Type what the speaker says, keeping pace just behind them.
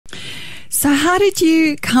So how did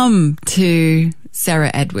you come to Sarah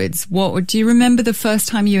Edwards? Do you remember the first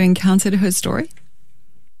time you encountered her story?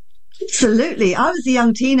 Absolutely. I was a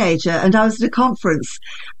young teenager and I was at a conference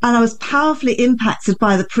and I was powerfully impacted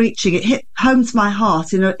by the preaching. It hit home to my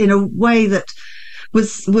heart in a way that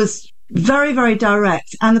was very, very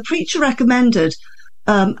direct. And the preacher recommended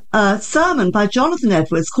a sermon by Jonathan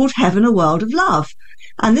Edwards called Heaven, a World of Love.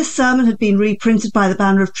 And this sermon had been reprinted by the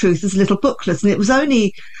Banner of Truth as a little booklet. And it was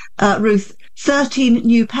only, Ruth, 13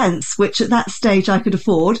 new pence, which at that stage I could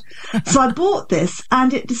afford. So I bought this,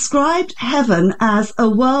 and it described heaven as a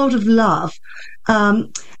world of love,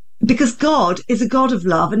 because God is a God of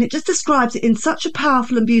love. And it just describes it in such a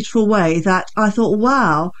powerful and beautiful way that I thought,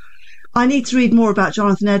 wow, I need to read more about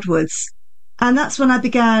Jonathan Edwards. And that's when I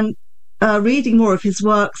began reading more of his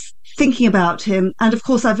works, thinking about him. And of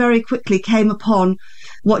course, I very quickly came upon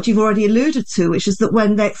what you've already alluded to, which is that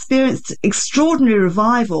when they experienced extraordinary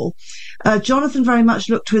revival, Jonathan very much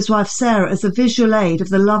looked to his wife Sarah as a visual aid of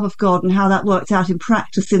the love of God and how that worked out in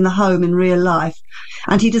practice in the home in real life.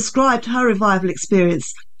 And he described her revival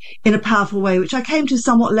experience in a powerful way, which I came to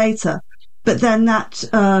somewhat later. But then that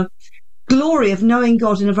glory of knowing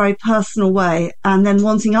God in a very personal way and then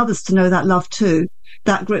wanting others to know that love too,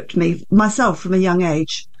 that gripped me, myself, from a young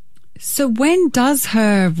age. So when does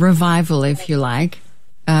her revival, if you like,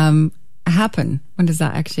 happen? When does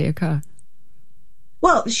that actually occur?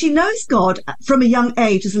 Well, she knows God from a young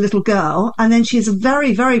age as a little girl, and then she is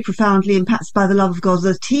very, very profoundly impacted by the love of God as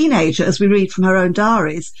a teenager, as we read from her own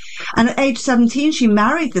diaries. And at age 17, she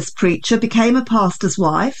married this preacher, became a pastor's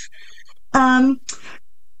wife. And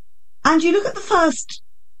you look at the first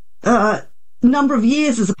number of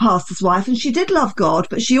years as a pastor's wife, and she did love God,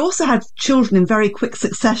 but she also had children in very quick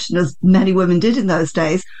succession, as many women did in those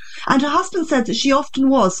days. And her husband said that she often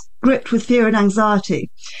was gripped with fear and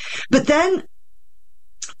anxiety. But then,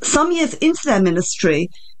 some years into their ministry,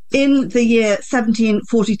 in the year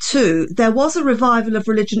 1742, there was a revival of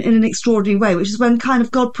religion in an extraordinary way, which is when kind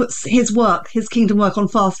of God puts his work, his kingdom work, on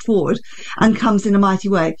fast forward and comes in a mighty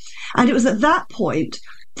way. And it was at that point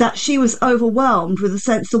that she was overwhelmed with a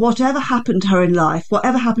sense that whatever happened to her in life,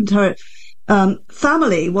 whatever happened to her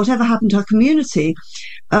family, whatever happened to her community,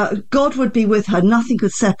 God would be with her. Nothing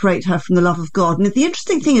could separate her from the love of God. And the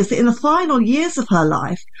interesting thing is that in the final years of her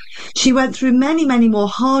life, she went through many, many more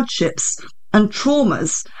hardships and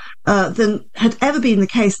traumas than had ever been the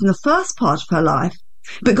case in the first part of her life.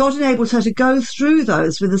 But God enabled her to go through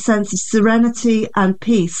those with a sense of serenity and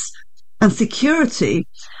peace and security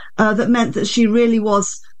that meant that she really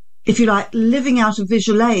was, if you like, living out a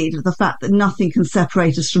visual aid of the fact that nothing can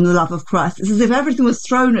separate us from the love of Christ. It's as if everything was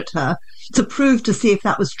thrown at her to prove, to see if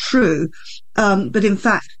that was true. But in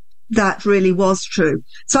fact, that really was true.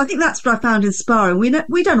 So I think that's what I found inspiring. We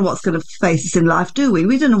don't know what's going to face us in life, do we?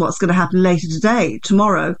 We don't know what's going to happen later today,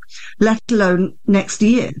 tomorrow, let alone next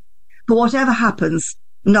year. But whatever happens,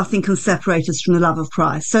 nothing can separate us from the love of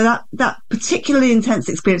Christ. So that particularly intense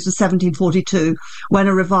experience was 1742, when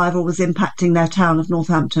a revival was impacting their town of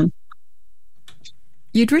Northampton.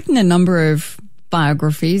 You'd written a number of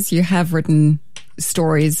biographies. You have written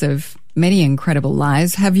stories of many incredible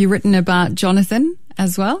lives. Have you written about Jonathan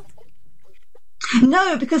as well?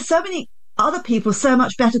 No, because so many other people so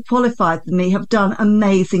much better qualified than me have done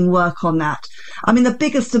amazing work on that. I mean, the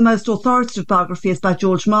biggest and most authoritative biography is by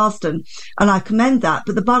George Marsden, and I commend that.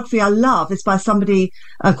 But the biography I love is by somebody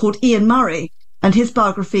called Ian Murray, and his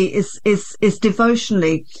biography is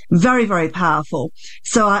devotionally very, very powerful.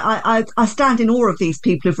 So I stand in awe of these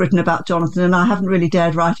people who've written about Jonathan, and I haven't really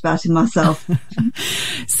dared write about him myself.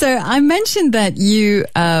 So I mentioned that you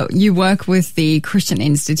work with the Christian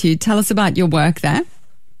Institute. Tell us about your work there.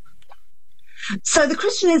 So the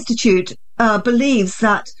Christian Institute believes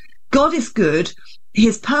that God is good,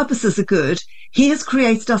 his purposes are good, he has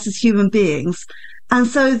created us as human beings, and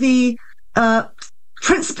so the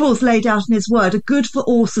principles laid out in his word are good for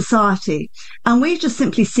all society. And we just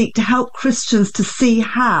simply seek to help Christians to see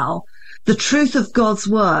how the truth of God's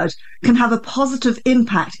word can have a positive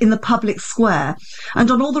impact in the public square and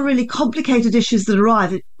on all the really complicated issues that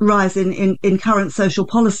arise in current social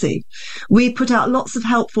policy. We put out lots of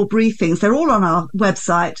helpful briefings. They're all on our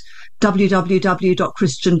website,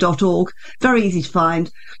 www.christian.org. Very easy to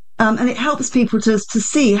find. And it helps people to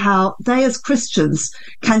see how they as Christians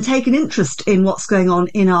can take an interest in what's going on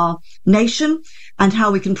in our nation and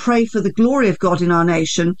how we can pray for the glory of God in our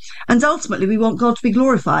nation. And ultimately, we want God to be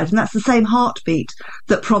glorified. And that's the same heartbeat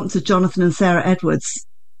that prompted Jonathan and Sarah Edwards.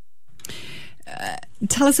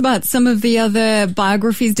 Tell us about some of the other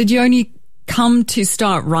biographies. Did you only come to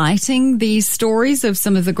start writing these stories of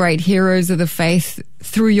some of the great heroes of the faith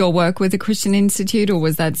through your work with the Christian Institute, or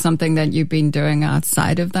was that something that you've been doing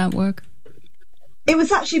outside of that work? It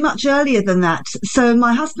was actually much earlier than that. So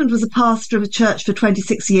my husband was a pastor of a church for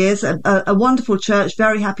 26 years, a wonderful church,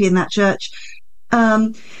 very happy in that church.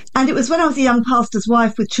 And it was when I was a young pastor's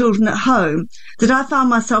wife with children at home that I found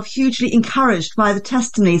myself hugely encouraged by the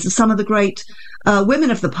testimonies of some of the great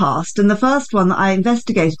women of the past. And the first one that I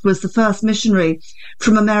investigated was the first missionary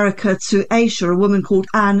from America to Asia, a woman called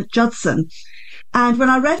Anne Judson. And when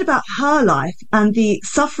I read about her life and the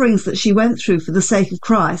sufferings that she went through for the sake of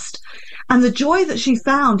Christ, and the joy that she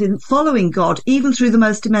found in following God, even through the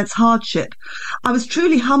most immense hardship, I was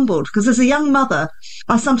truly humbled, because as a young mother,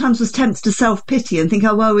 I sometimes was tempted to self-pity and think,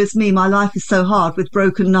 oh, woe is me, my life is so hard with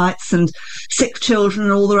broken nights and sick children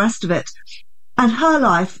and all the rest of it. And her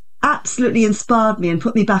life absolutely inspired me and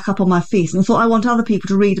put me back up on my feet, and thought, I want other people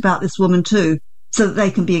to read about this woman too, so that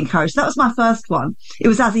they can be encouraged. That was my first one. It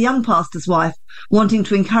was as a young pastor's wife, wanting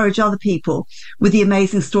to encourage other people with the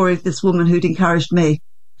amazing story of this woman who'd encouraged me.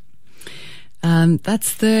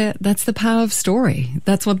 That's the power of story.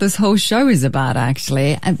 That's what this whole show is about,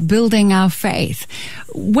 actually, building our faith.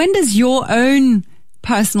 When does your own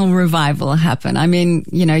personal revival happen? I mean,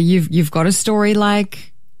 you know, you've got a story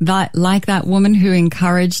like that woman who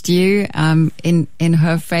encouraged you in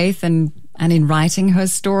her faith and in writing her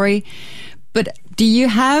story. But do you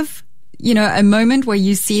have, you know, a moment where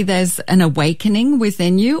you see there's an awakening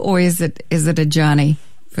within you, or is it a journey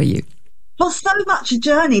for you? Well, so much a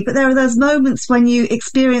journey, but there are those moments when you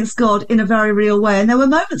experience God in a very real way. And there were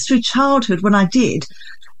moments through childhood when I did,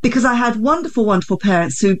 because I had wonderful, wonderful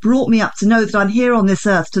parents who brought me up to know that I'm here on this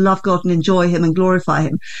earth to love God and enjoy him and glorify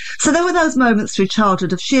him. So there were those moments through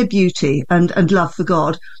childhood of sheer beauty and love for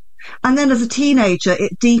God. And then as a teenager,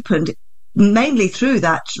 it deepened, mainly through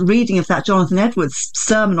that reading of that Jonathan Edwards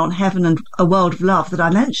sermon on heaven and a world of love that I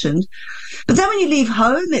mentioned. But then when you leave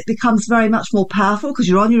home, it becomes very much more powerful, because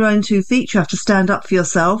you're on your own 2 feet. You have to stand up for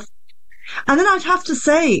yourself. And then I'd have to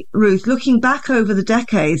say, Ruth, looking back over the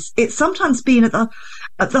decades, it's sometimes been at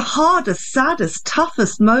the hardest, saddest,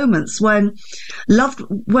 toughest moments when you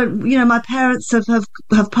know, my parents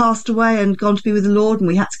have passed away and gone to be with the Lord, and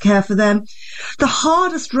we had to care for them. The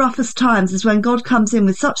hardest, roughest times is when God comes in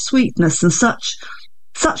with such sweetness and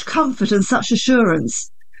such comfort and such assurance.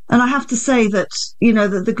 And I have to say that, you know,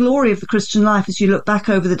 that the glory of the Christian life, as you look back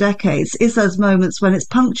over the decades, is those moments when it's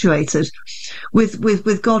punctuated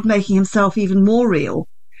with God making himself even more real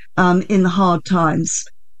in the hard times.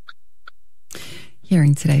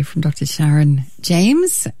 Hearing today from Dr. Sharon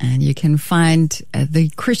James, and you can find the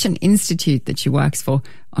Christian Institute that she works for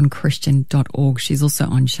on Christian.org. She's also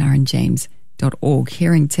on SharonJames.org.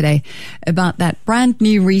 Hearing today about that brand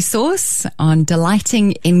new resource on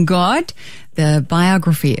delighting in God, the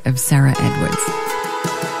biography of Sarah Edwards.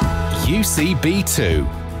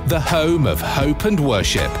 UCB2, the home of hope and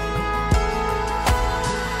worship.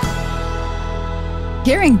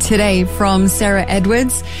 Hearing today from Sarah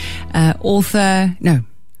Edwards,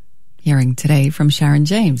 hearing today from Sharon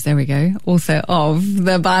James, there we go, author of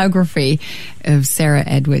the biography of Sarah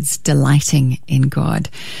Edwards, Delighting in God.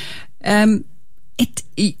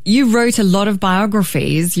 You wrote a lot of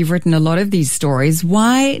biographies. You've written a lot of these stories.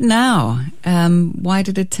 Why now? Why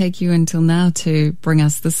did it take you until now to bring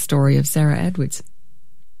us the story of Sarah Edwards?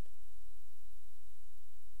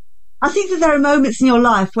 I think that there are moments in your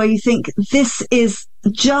life where you think, this is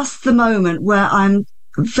just the moment where I'm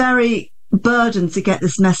very burdened to get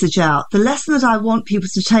this message out. The lesson that I want people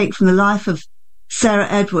to take from the life of Sarah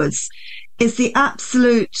Edwards is the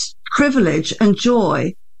absolute privilege and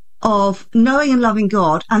joy of knowing and loving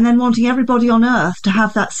God, and then wanting everybody on earth to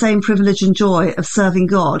have that same privilege and joy of serving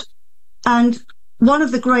God. And one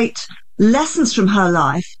of the great lessons from her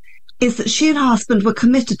life is that she and her husband were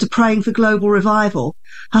committed to praying for global revival.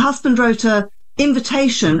 Her husband wrote an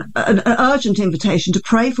urgent invitation to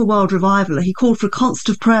pray for world revival. He called for a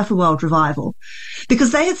constant prayer for world revival,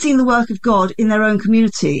 because they had seen the work of God in their own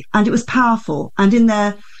community, and it was powerful. And in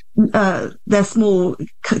their small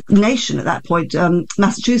nation at that point,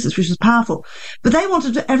 Massachusetts, which was powerful. But they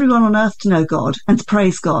wanted everyone on earth to know God and to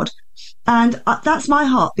praise God. And that's my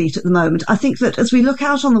heartbeat at the moment. I think that as we look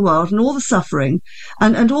out on the world and all the suffering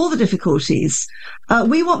and all the difficulties,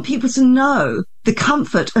 we want people to know the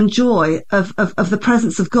comfort and joy of the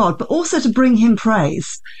presence of God, but also to bring him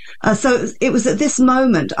praise. So it was at this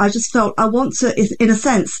moment I just felt I want to, in a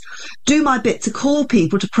sense, do my bit to call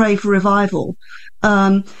people to pray for revival,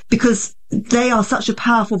 because they are such a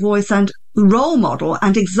powerful voice and role model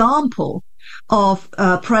and example of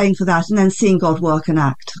praying for that and then seeing God work and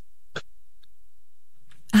act.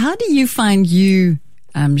 How do you find you,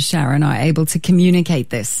 Sharon, are able to communicate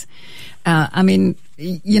this? I mean,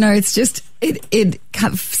 it's just, it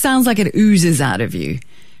sounds like it oozes out of you.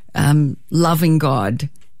 Loving God,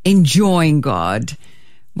 enjoying God,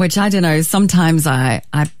 which I don't know, sometimes I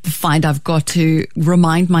find I've got to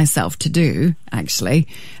remind myself to do, actually.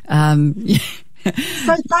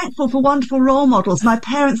 So thankful for wonderful role models. My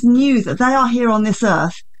parents knew that they are here on this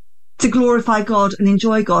earth to glorify God and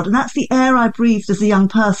enjoy God. And that's the air I breathed as a young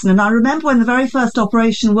person. And I remember when the very first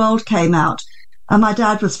Operation World came out, and my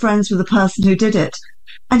dad was friends with the person who did it.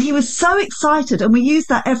 And he was so excited. And we use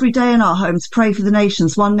that every day in our homes, pray for the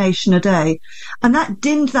nations, one nation a day. And that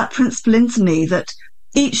dinned that principle into me that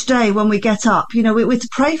each day when we get up, we're to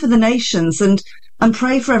pray for the nations and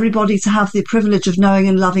pray for everybody to have the privilege of knowing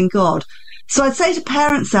and loving God. So I'd say to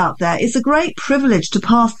parents out there, it's a great privilege to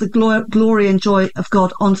pass the glory and joy of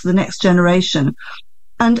God onto the next generation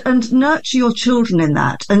and nurture your children in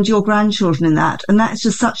that and your grandchildren in that. And that's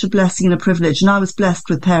just such a blessing and a privilege. And I was blessed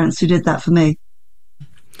with parents who did that for me.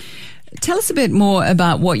 Tell us a bit more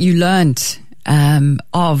about what you learned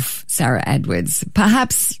of Sarah Edwards.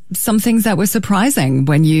 Perhaps some things that were surprising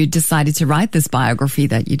when you decided to write this biography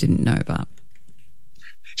that you didn't know about.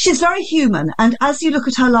 She's very human, and as you look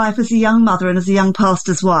at her life as a young mother and as a young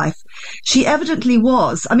pastor's wife, she evidently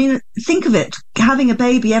was. I mean, think of it, having a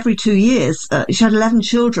baby every 2 years. She had 11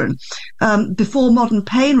 children before modern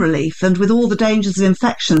pain relief and with all the dangers of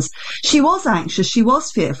infections. She was anxious, she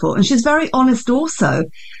was fearful, and she's very honest also.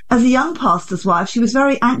 As a young pastor's wife, she was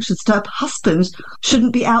very anxious that her husband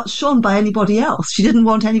shouldn't be outshone by anybody else. She didn't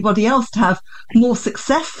want anybody else to have more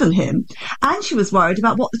success than him. And she was worried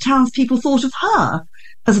about what the townspeople thought of her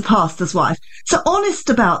as a pastor's wife. So honest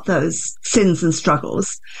about those sins and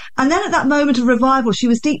struggles. And then at that moment of revival, she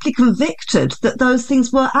was deeply convicted that those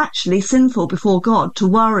things were actually sinful before God, to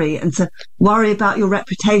worry and to worry about your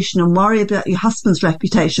reputation and worry about your husband's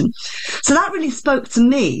reputation. So that really spoke to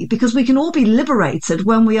me, because we can all be liberated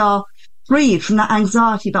when we are freed from that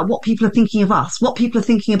anxiety about what people are thinking of us, what people are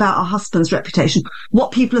thinking about our husband's reputation,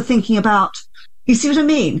 what people are thinking about, you see what I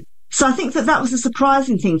mean? So I think that was a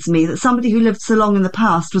surprising thing to me, that somebody who lived so long in the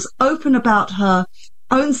past was open about her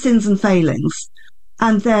own sins and failings.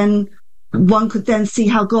 And then one could then see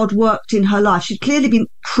how God worked in her life. She'd clearly been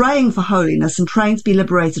praying for holiness and praying to be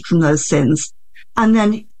liberated from those sins. And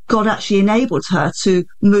then God actually enabled her to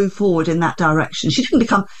move forward in that direction. She didn't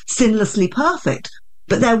become sinlessly perfect,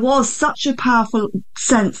 but there was such a powerful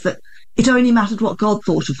sense that it only mattered what God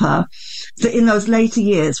thought of her, that in those later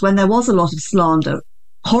years, when there was a lot of slander,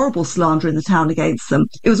 horrible slander in the town against them,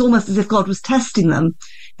 it was almost as if God was testing them.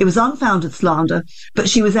 It was unfounded slander, but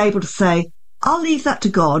she was able to say, I'll leave that to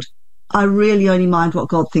God. I really only mind what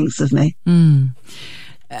God thinks of me.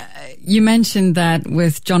 You mentioned that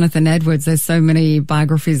with Jonathan Edwards, there's so many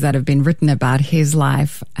biographies that have been written about his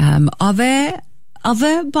life. Are there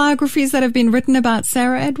other biographies that have been written about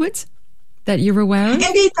Sarah Edwards that you're aware of?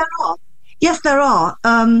 Indeed, there are. Yes, there are.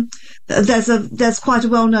 There's quite a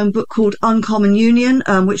well-known book called Uncommon Union,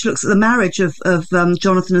 which looks at the marriage of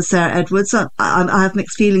Jonathan and Sarah Edwards. I have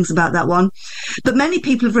mixed feelings about that one. But many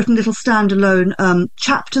people have written little standalone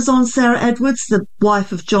chapters on Sarah Edwards, the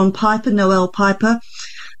wife of John Piper. Noel Piper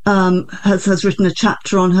has written a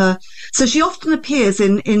chapter on her. So she often appears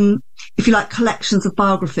in if you like, collections of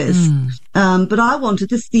biographies. But I wanted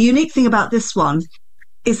this. The unique thing about this one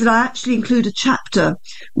is that I actually include a chapter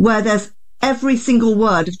where there's every single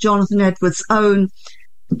word of Jonathan Edwards' own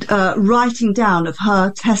writing down of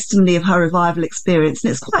her testimony of her revival experience. And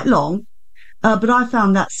it's quite long, but I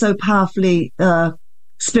found that so powerfully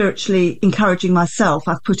spiritually encouraging myself.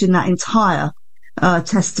 I've put in that entire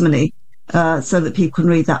testimony so that people can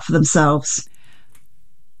read that for themselves.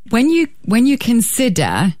 When you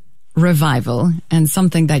consider revival and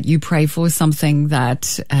something that you pray for, something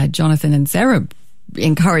that Jonathan and Sarah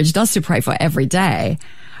encouraged us to pray for every day,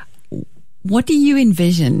 what do you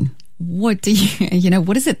envision? What do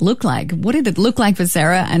what does it look like? What did it look like for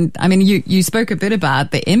Sarah? And I mean, you spoke a bit about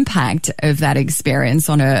the impact of that experience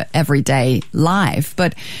on her everyday life,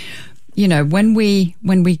 but when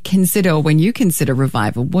you consider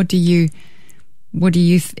revival, what do you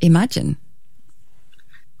imagine?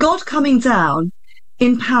 God coming down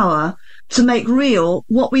in power to make real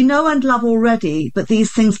what we know and love already, but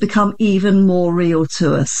these things become even more real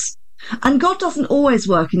to us. And God doesn't always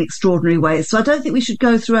work in extraordinary ways, so I don't think we should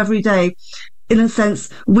go through every day, in a sense,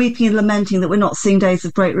 weeping and lamenting that we're not seeing days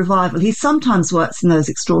of great revival. He sometimes works in those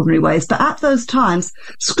extraordinary ways, but at those times,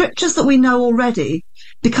 scriptures that we know already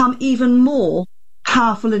become even more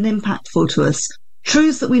powerful and impactful to us.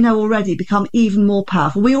 truths that we know already become even more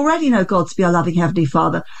powerful. We already know God to be our loving Heavenly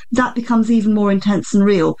Father. That becomes even more intense and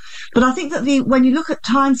real. But I think that when you look at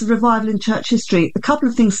times of revival in church history, a couple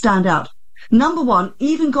of things stand out. Number one,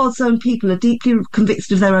 even God's own people are deeply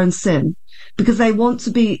convicted of their own sin because they want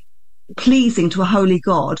to be pleasing to a holy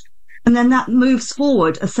God. And then that moves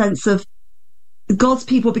forward a sense of God's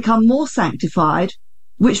people become more sanctified,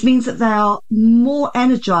 which means that they are more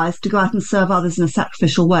energized to go out and serve others in a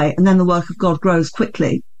sacrificial way. And then the work of God grows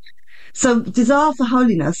quickly. So desire for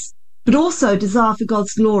holiness, but also desire for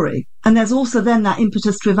God's glory. And there's also then that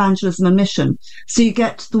impetus to evangelism and mission. So you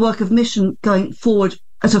get the work of mission going forward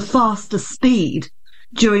at a faster speed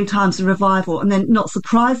during times of revival. And then, not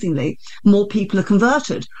surprisingly, more people are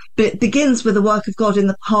converted. But it begins with the work of God in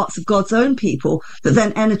the hearts of God's own people that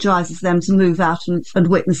then energizes them to move out and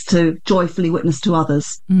joyfully witness to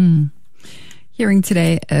others. Hearing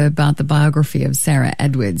today about the biography of Sarah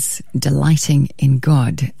Edwards, Delighting in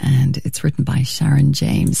God, and it's written by Sharon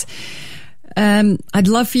James. I'd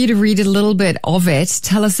love for you to read a little bit of it.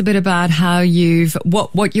 Tell us a bit about how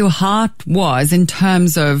what your heart was in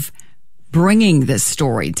terms of bringing this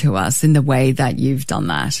story to us in the way that you've done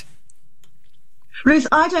that. Ruth,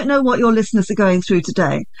 I don't know what your listeners are going through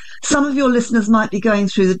today. Some of your listeners might be going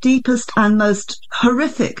through the deepest and most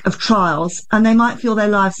horrific of trials, and they might feel their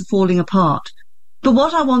lives are falling apart. But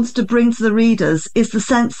what I wanted to bring to the readers is the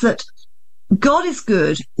sense that God is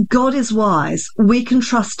good, God is wise, we can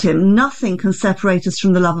trust him. Nothing can separate us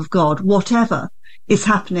from the love of God, whatever is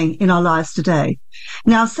happening in our lives today.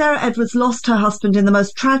 Now, Sarah Edwards lost her husband in the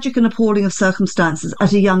most tragic and appalling of circumstances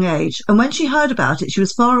at a young age. And when she heard about it, she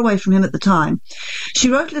was far away from him at the time. She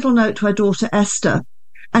wrote a little note to her daughter, Esther,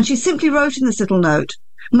 and she simply wrote in this little note,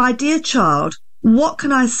 "My dear child, what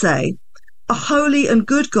can I say? A holy and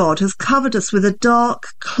good God has covered us with a dark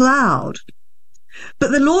cloud.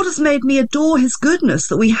 But the Lord has made me adore his goodness,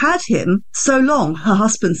 that we had him so long, her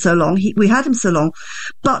husband so long, we had him so long.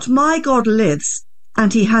 But my God lives,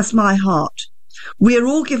 and he has my heart. We are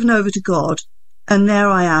all given over to God, and there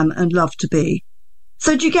I am and love to be."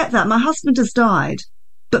 So do you get that? My husband has died,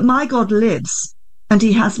 but my God lives, and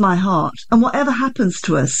he has my heart. And whatever happens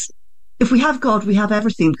to us, if we have God, we have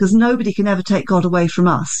everything, because nobody can ever take God away from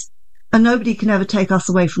us, and nobody can ever take us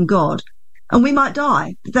away from God. And we might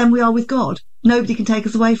die, but then we are with God. Nobody can take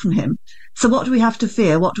us away from him. So what do we have to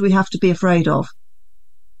fear? What do we have to be afraid of?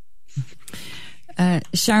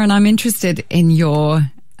 Sharon, I'm interested in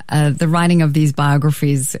the writing of these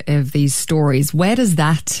biographies, of these stories. Where does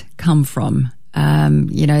that come from?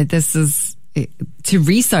 This is to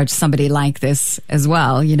research somebody like this as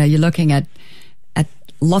well. You're looking at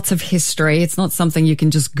lots of history. It's not something you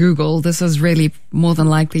can just Google. This is really more than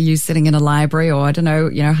likely you sitting in a library, or I don't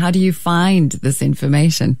know, how do you find this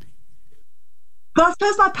information? Well, I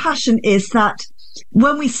suppose my passion is that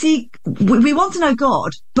when we want to know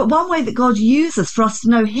God, but one way that God uses for us to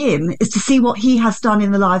know him is to see what he has done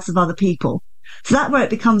in the lives of other people. So that's where it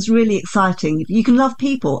becomes really exciting. You can love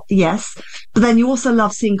people, yes, but then you also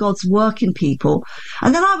love seeing God's work in people.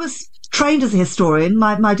 And then I was trained as a historian.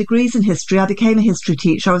 My degree's in history. I became a history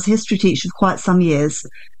teacher. I was a history teacher for quite some years.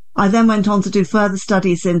 I then went on to do further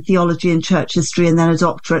studies in theology and church history, and then a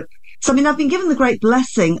doctorate. So, I've been given the great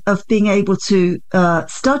blessing of being able to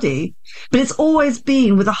study, but it's always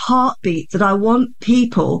been with a heartbeat that I want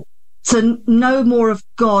people to know more of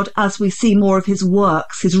God as we see more of his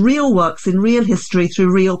works, his real works in real history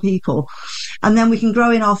through real people. And then we can grow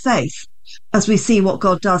in our faith as we see what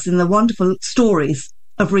God does in the wonderful stories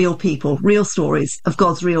of real people, real stories of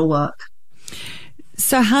God's real work.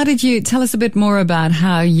 So how did you tell us a bit more about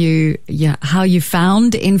how you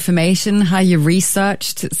found information, how you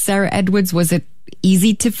researched Sarah Edwards? Was it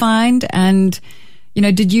easy to find? And,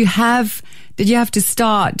 did you have to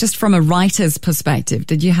start just from a writer's perspective?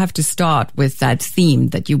 Did you have to start with that theme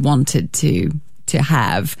that you wanted to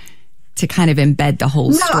have to kind of embed the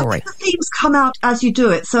whole story? No, the themes come out as you do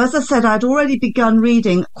it. So as I said, I'd already begun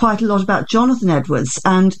reading quite a lot about Jonathan Edwards,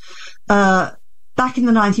 and back in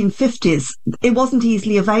the 1950s, it wasn't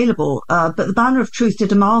easily available, but the Banner of Truth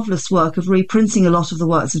did a marvellous work of reprinting a lot of the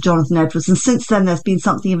works of Jonathan Edwards, and since then there's been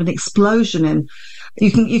something of an explosion in.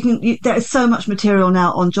 There is so much material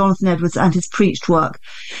now on Jonathan Edwards and his preached work.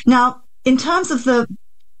 Now, in terms of the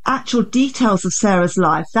actual details of Sarah's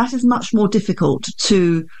life, that is much more difficult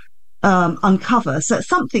to uncover. So it's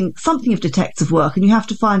something of detective work, and you have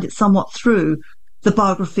to find it somewhat through the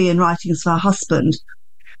biography and writings of her husband.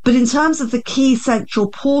 But in terms of the key central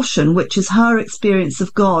portion, which is her experience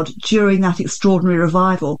of God during that extraordinary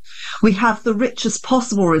revival, we have the richest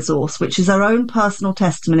possible resource, which is her own personal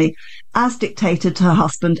testimony, as dictated to her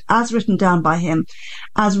husband, as written down by him,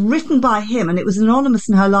 as written by him, and it was anonymous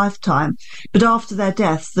in her lifetime, but after their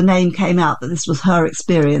deaths, the name came out that this was her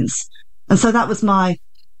experience. And so that was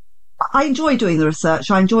I enjoy doing the research,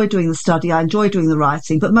 I enjoy doing the study, I enjoy doing the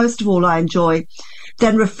writing, but most of all, I enjoy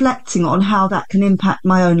then reflecting on how that can impact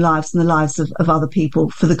my own lives and the lives of other people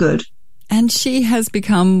for the good. And she has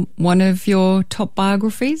become one of your top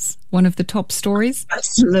biographies, one of the top stories?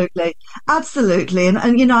 Absolutely. Absolutely.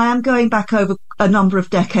 And you know, I am going back over a number of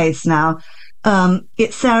decades now.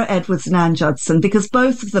 It's Sarah Edwards and Anne Judson, because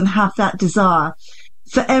both of them have that desire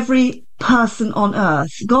for every person on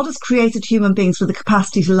earth. God has created human beings with the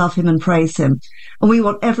capacity to love him and praise him. And we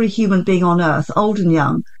want every human being on earth, old and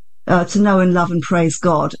young, to know and love and praise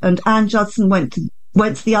God. And Anne Judson went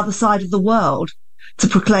to the other side of the world to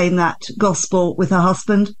proclaim that gospel with her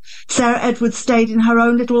husband. Sarah Edwards stayed in her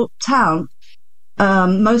own little town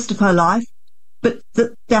most of her life, but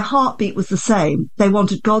their heartbeat was the same. They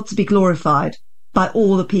wanted God to be glorified by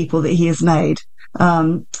all the people that he has made.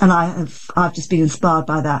 And I've just been inspired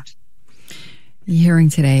by that. You're hearing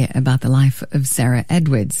today about the life of Sarah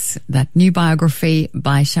Edwards. That new biography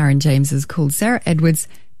by Sharon James is called Sarah Edwards,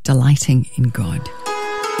 Delighting in God.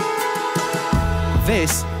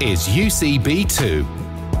 This is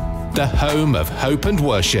UCB2, the home of hope and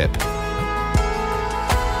worship.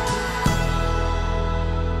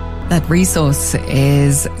 That resource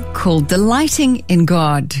is called Delighting in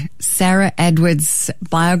God, Sarah Edwards'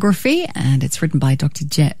 biography, and it's written by Dr.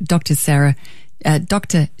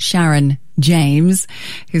 Sharon James,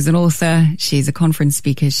 who's an author. She's a conference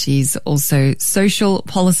speaker. She's also social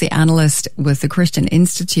policy analyst with the Christian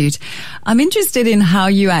Institute. I'm interested in how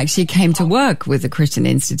you actually came to work with the Christian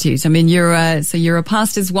Institute. I mean, you're a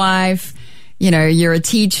pastor's wife, you know, you're a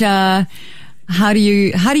teacher. How do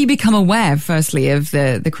you become aware, firstly, of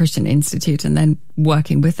the Christian Institute and then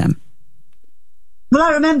working with them? Well,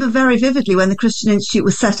 I remember very vividly when the Christian Institute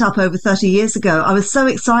was set up over 30 years ago. I was so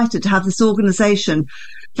excited to have this organisation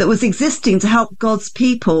that was existing to help God's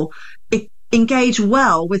people engage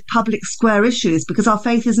well with public square issues, because our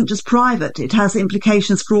faith isn't just private. It has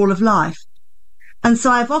implications for all of life. And so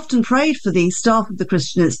I've often prayed for the staff of the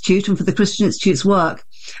Christian Institute and for the Christian Institute's work.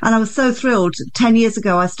 And I was so thrilled. 10 years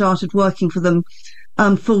ago, I started working for them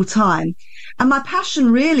full time. And my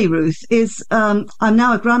passion really, Ruth, is I'm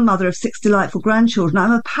now a grandmother of 6 delightful grandchildren.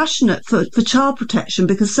 I'm a passionate for child protection,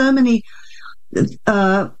 because so many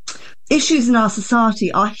issues in our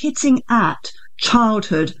society are hitting at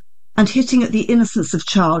childhood and hitting at the innocence of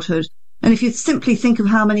childhood. And if you simply think of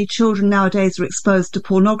how many children nowadays are exposed to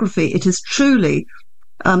pornography, it is truly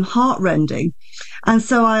heartrending. And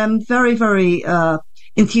so I am very, very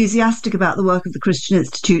enthusiastic about the work of the Christian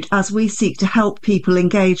Institute as we seek to help people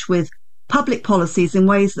engage with public policies in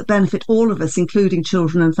ways that benefit all of us, including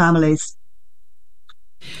children and families.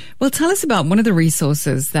 Well, tell us about one of the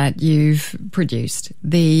resources that you've produced,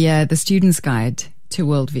 the Student's Guide to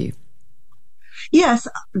Worldview. Yes,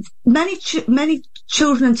 many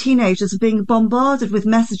children and teenagers are being bombarded with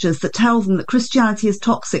messages that tell them that Christianity is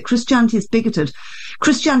toxic, Christianity is bigoted,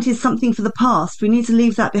 Christianity is something for the past, we need to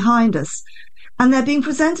leave that behind us. And they're being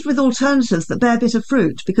presented with alternatives that bear bitter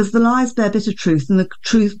fruit, because the lies bear bitter truth and the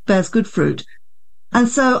truth bears good fruit. And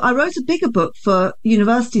so I wrote a bigger book for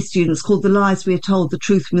university students called The Lies We Are Told, The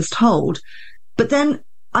Truth We Must Hold. But then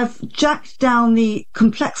I've jacked down the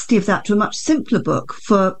complexity of that to a much simpler book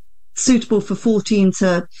suitable for 14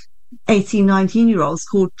 to 18, 19-year-olds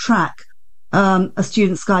called Track, A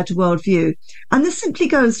Student's Guide to Worldview. And this simply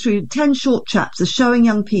goes through 10 short chapters showing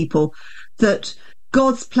young people that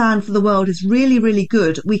God's plan for the world is really, really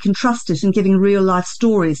good. We can trust it, and giving real life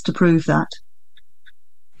stories to prove that.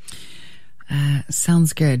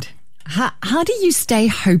 Sounds good. How do you stay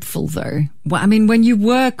hopeful, though? Well, I mean,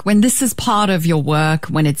 when this is part of your work,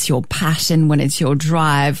 when it's your passion, when it's your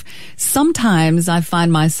drive, sometimes I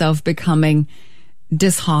find myself becoming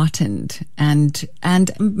disheartened and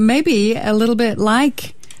maybe a little bit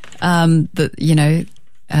like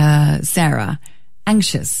Sarah,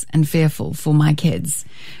 anxious and fearful for my kids.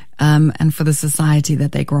 And for the society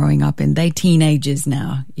that they're growing up in. They're teenagers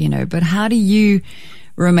now, but how do you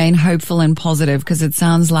remain hopeful and positive? Because it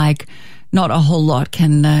sounds like not a whole lot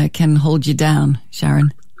can hold you down,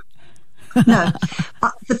 Sharon. No.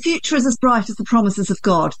 The future is as bright as the promises of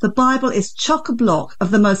God. The Bible is chock-a-block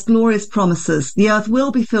of the most glorious promises. The earth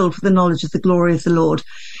will be filled with the knowledge of the glory of the Lord.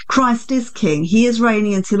 Christ is King. He is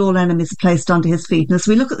reigning until all enemies are placed under his feet. And as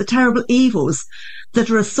we look at the terrible evils that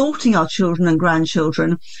are assaulting our children and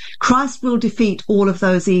grandchildren, Christ will defeat all of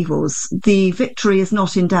those evils. The victory is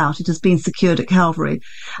not in doubt. It has been secured at Calvary.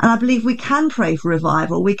 And I believe we can pray for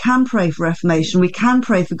revival. We can pray for reformation. We can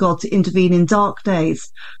pray for God to intervene in dark days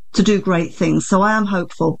to do great things. So I am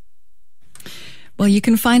hopeful. Well, you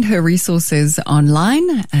can find her resources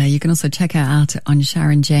online. You can also check her out on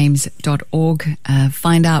sharonjames.org.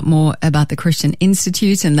 Find out more about the Christian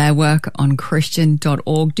Institute and their work on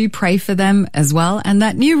christian.org. Do pray for them as well. And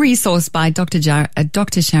that new resource by Dr.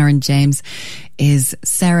 Sharon James is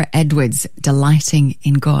Sarah Edwards' Delighting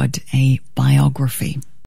in God, a biography.